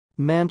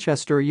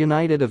Manchester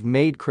United have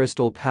made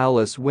Crystal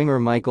Palace winger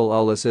Michael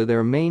Olise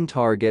their main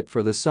target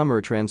for the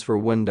summer transfer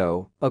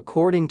window,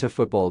 according to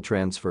Football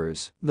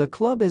Transfers. The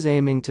club is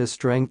aiming to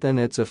strengthen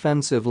its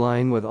offensive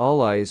line with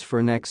all eyes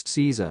for next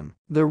season.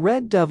 The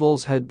Red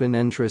Devils had been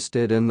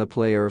interested in the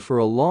player for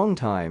a long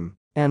time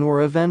and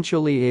were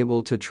eventually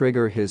able to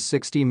trigger his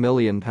 £60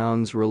 million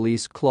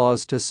release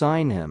clause to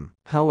sign him.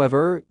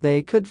 However,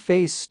 they could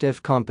face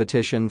stiff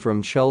competition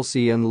from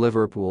Chelsea and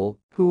Liverpool,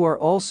 who are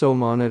also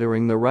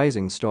monitoring the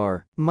rising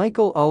star.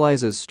 Michael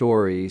Olise's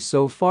story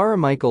so far.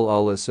 Michael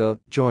Olise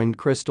joined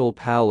Crystal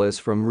Palace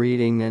from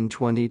Reading in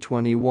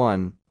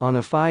 2021 on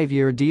a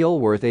 5-year deal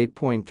worth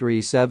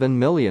 £8.37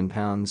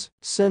 million.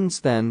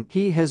 Since then,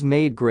 he has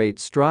made great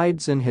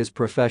strides in his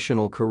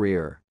professional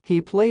career. He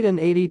played in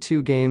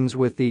 82 games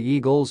with the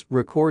Eagles,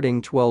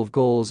 recording 12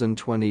 goals and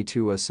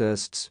 22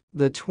 assists.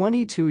 The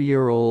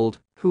 22-year-old,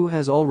 who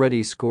has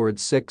already scored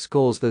 6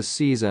 goals this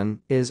season,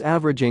 is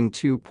averaging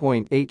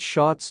 2.8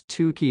 shots,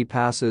 2 key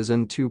passes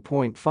and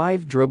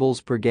 2.5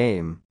 dribbles per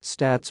game,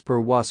 stats per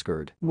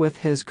Wuscard. With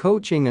his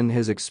coaching and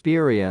his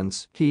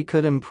experience, he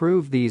could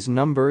improve these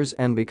numbers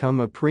and become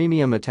a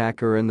premium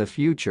attacker in the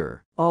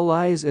future.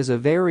 Olise is a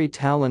very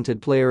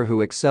talented player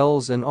who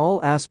excels in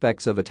all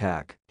aspects of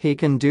attack. He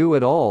can do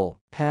it all: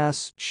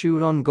 pass,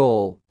 shoot on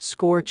goal,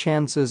 score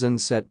chances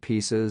and set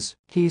pieces.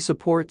 He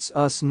supports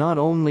us not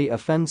only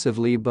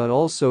offensively but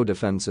also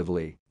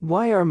defensively.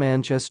 Why are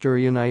Manchester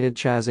United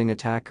chasing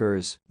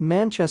attackers?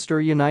 Manchester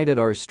United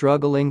are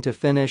struggling to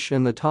finish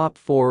in the top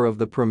 4 of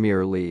the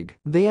Premier League.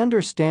 They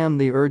understand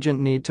the urgent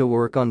need to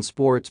work on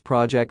sports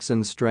projects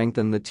and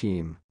strengthen the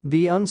team.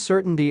 The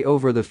uncertainty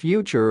over the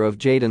future of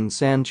Jadon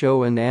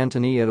Sancho and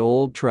Antony at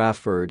Old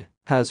Trafford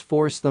has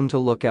forced them to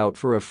look out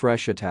for a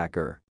fresh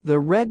attacker. The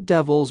Red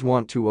Devils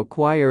want to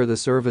acquire the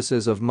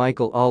services of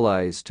Michael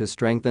Olise to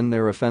strengthen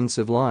their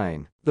offensive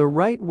line. The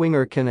right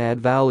winger can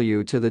add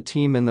value to the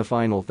team in the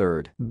final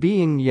third.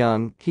 Being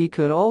young, he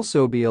could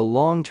also be a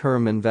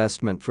long-term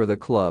investment for the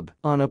club.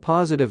 On a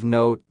positive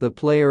note, the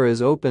player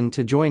is open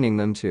to joining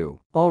them too.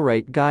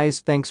 Alright guys,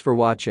 thanks for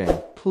watching.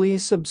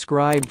 Please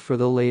subscribe for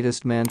the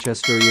latest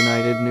Manchester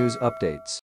United news updates.